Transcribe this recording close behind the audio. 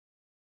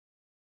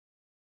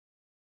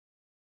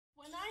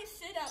When I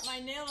sit at my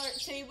nail art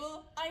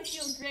table, I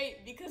feel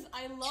great because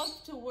I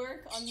love to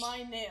work on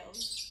my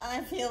nails.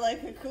 I feel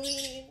like a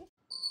queen.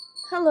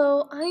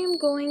 Hello, I am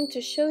going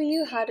to show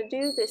you how to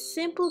do this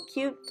simple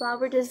cute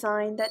flower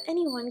design that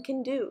anyone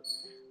can do.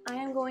 I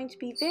am going to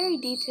be very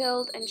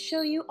detailed and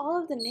show you all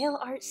of the nail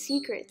art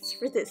secrets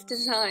for this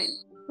design.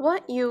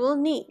 What you will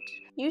need.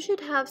 You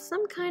should have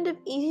some kind of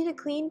easy to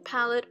clean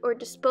palette or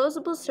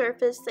disposable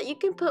surface that you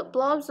can put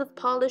blobs of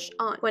polish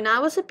on. When I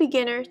was a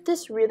beginner,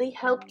 this really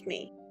helped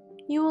me.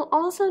 You will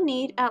also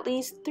need at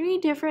least 3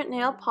 different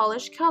nail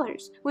polish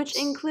colors, which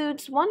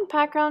includes one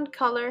background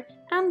color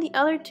and the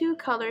other 2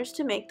 colors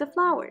to make the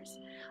flowers.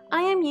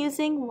 I am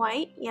using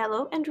white,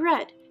 yellow, and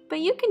red,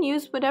 but you can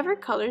use whatever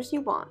colors you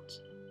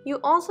want. You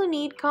also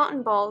need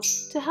cotton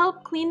balls to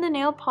help clean the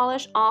nail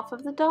polish off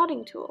of the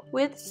dotting tool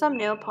with some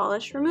nail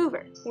polish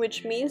remover,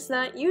 which means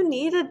that you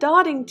need a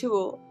dotting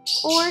tool,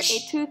 or a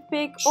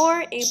toothpick,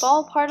 or a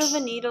ball part of a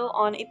needle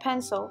on a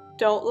pencil.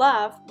 Don't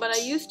laugh, but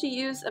I used to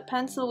use a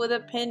pencil with a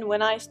pin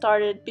when I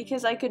started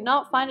because I could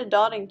not find a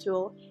dotting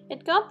tool.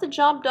 It got the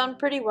job done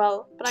pretty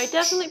well, but I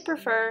definitely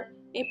prefer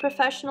a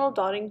professional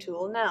dotting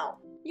tool now.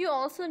 You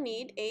also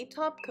need a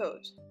top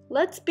coat.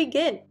 Let's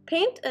begin.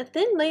 Paint a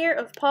thin layer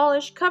of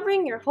polish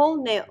covering your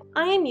whole nail.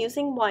 I am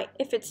using white.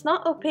 If it's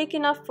not opaque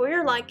enough for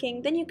your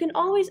liking, then you can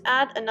always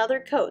add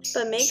another coat,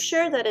 but make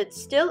sure that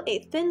it's still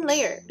a thin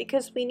layer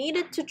because we need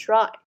it to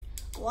dry.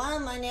 While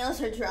my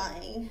nails are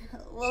drying,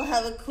 we'll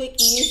have a quick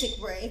music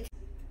break.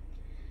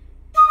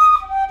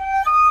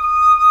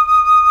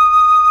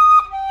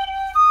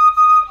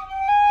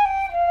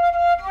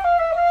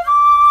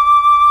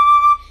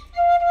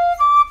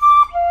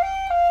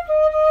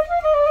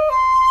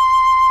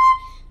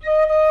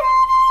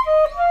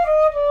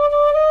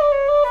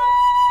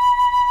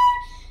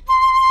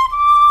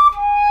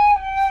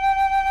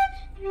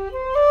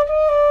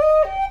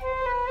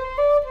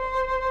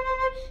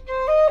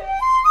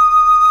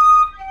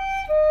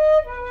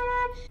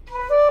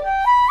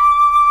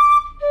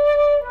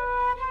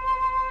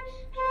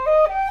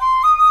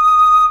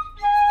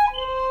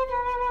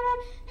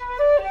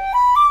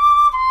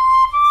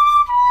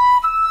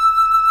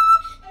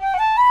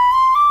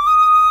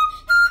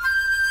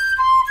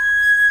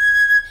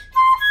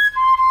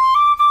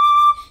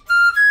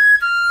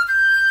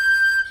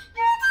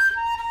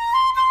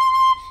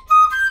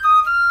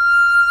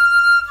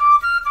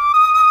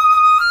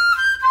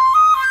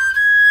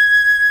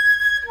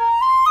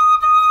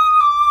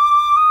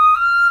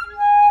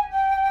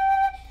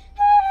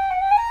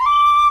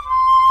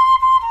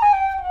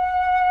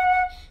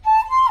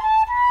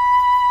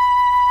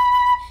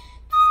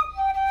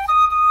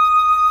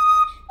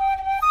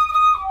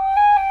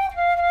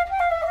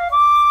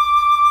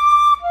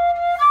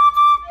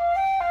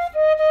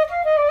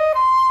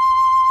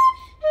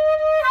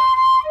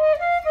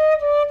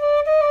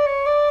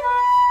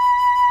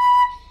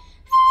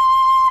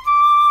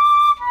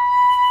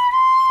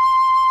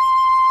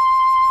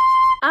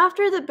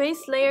 After the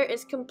base layer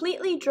is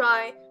completely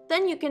dry,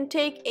 then you can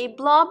take a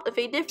blob of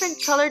a different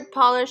colored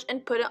polish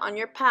and put it on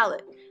your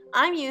palette.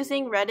 I'm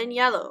using red and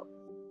yellow.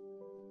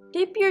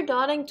 Dip your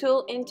dotting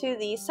tool into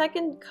the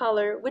second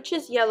color, which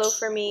is yellow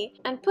for me,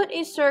 and put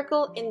a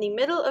circle in the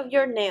middle of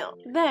your nail.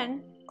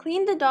 Then,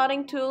 clean the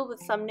dotting tool with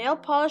some nail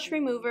polish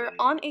remover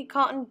on a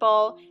cotton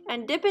ball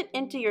and dip it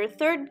into your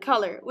third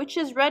color, which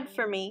is red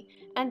for me,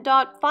 and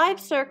dot 5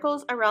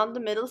 circles around the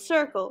middle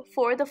circle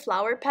for the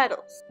flower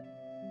petals.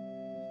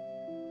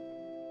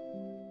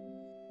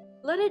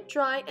 Let it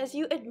dry as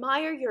you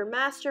admire your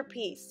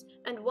masterpiece,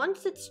 and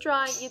once it's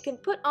dry, you can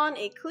put on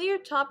a clear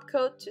top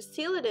coat to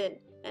seal it in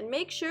and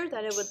make sure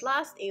that it would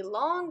last a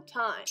long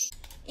time.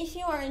 If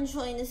you are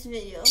enjoying this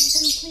video,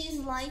 then please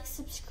like,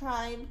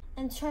 subscribe,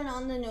 and turn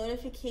on the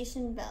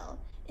notification bell.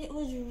 It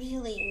would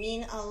really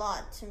mean a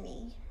lot to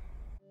me.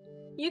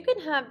 You can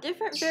have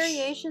different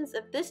variations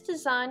of this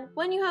design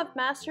when you have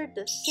mastered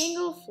the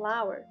single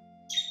flower.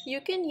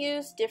 You can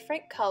use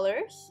different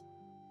colors.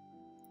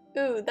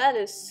 Ooh, that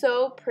is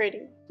so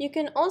pretty. You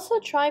can also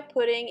try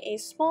putting a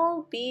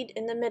small bead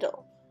in the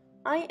middle.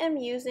 I am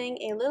using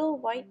a little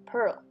white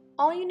pearl.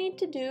 All you need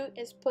to do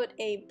is put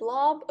a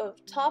blob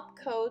of top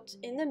coat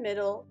in the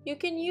middle. You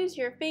can use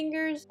your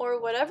fingers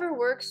or whatever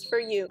works for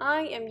you.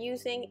 I am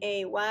using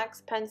a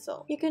wax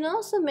pencil. You can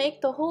also make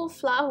the whole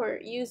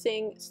flower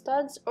using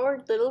studs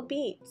or little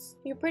beads.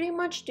 You pretty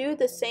much do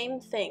the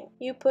same thing.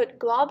 You put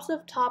globs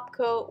of top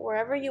coat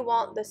wherever you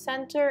want the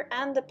center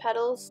and the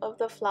petals of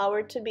the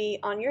flower to be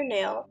on your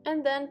nail,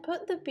 and then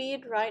put the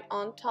bead right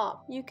on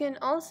top. You can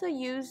also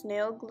use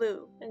nail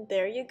glue, and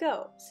there you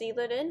go. Seal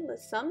it in with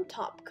some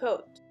top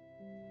coat.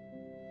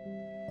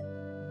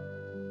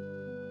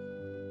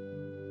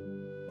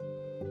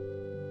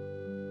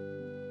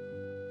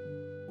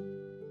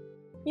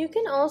 You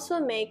can also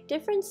make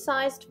different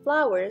sized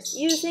flowers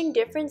using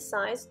different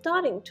sized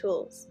dotting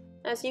tools.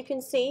 As you can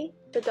see,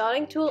 the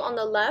dotting tool on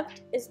the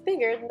left is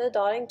bigger than the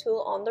dotting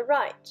tool on the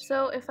right.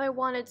 So if I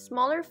wanted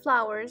smaller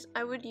flowers,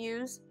 I would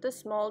use the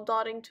small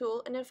dotting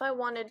tool, and if I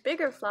wanted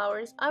bigger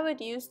flowers, I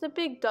would use the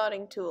big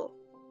dotting tool.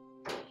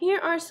 Here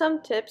are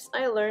some tips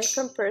I learned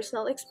from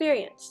personal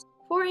experience.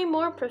 For a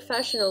more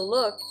professional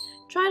look,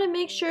 try to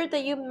make sure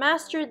that you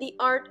master the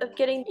art of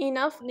getting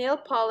enough nail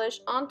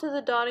polish onto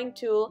the dotting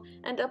tool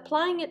and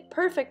applying it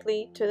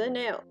perfectly to the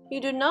nail.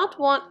 You do not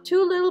want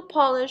too little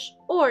polish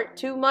or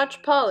too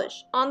much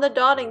polish on the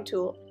dotting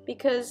tool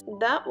because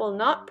that will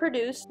not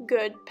produce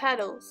good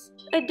petals.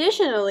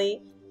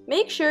 Additionally,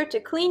 make sure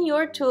to clean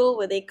your tool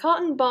with a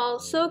cotton ball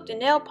soaked in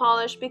nail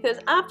polish because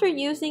after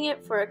using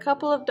it for a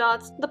couple of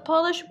dots, the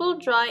polish will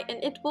dry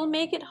and it will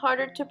make it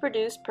harder to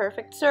produce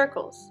perfect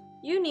circles.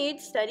 You need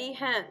steady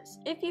hands.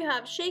 If you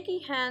have shaky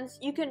hands,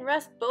 you can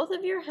rest both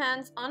of your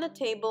hands on a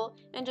table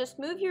and just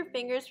move your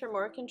fingers for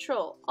more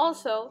control.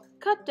 Also,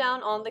 cut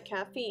down on the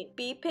caffeine.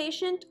 Be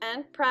patient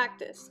and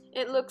practice.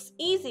 It looks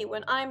easy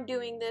when I'm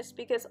doing this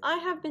because I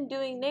have been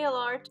doing nail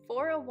art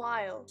for a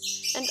while.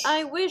 And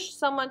I wish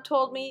someone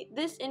told me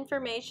this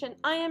information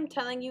I am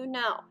telling you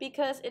now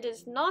because it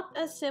is not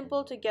as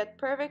simple to get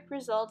perfect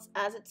results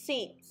as it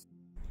seems.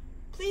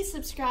 Please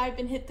subscribe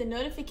and hit the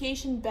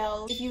notification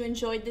bell if you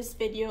enjoyed this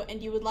video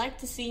and you would like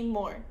to see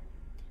more.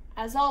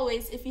 As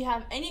always, if you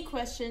have any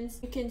questions,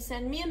 you can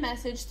send me a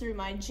message through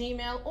my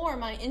Gmail or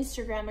my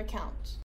Instagram account.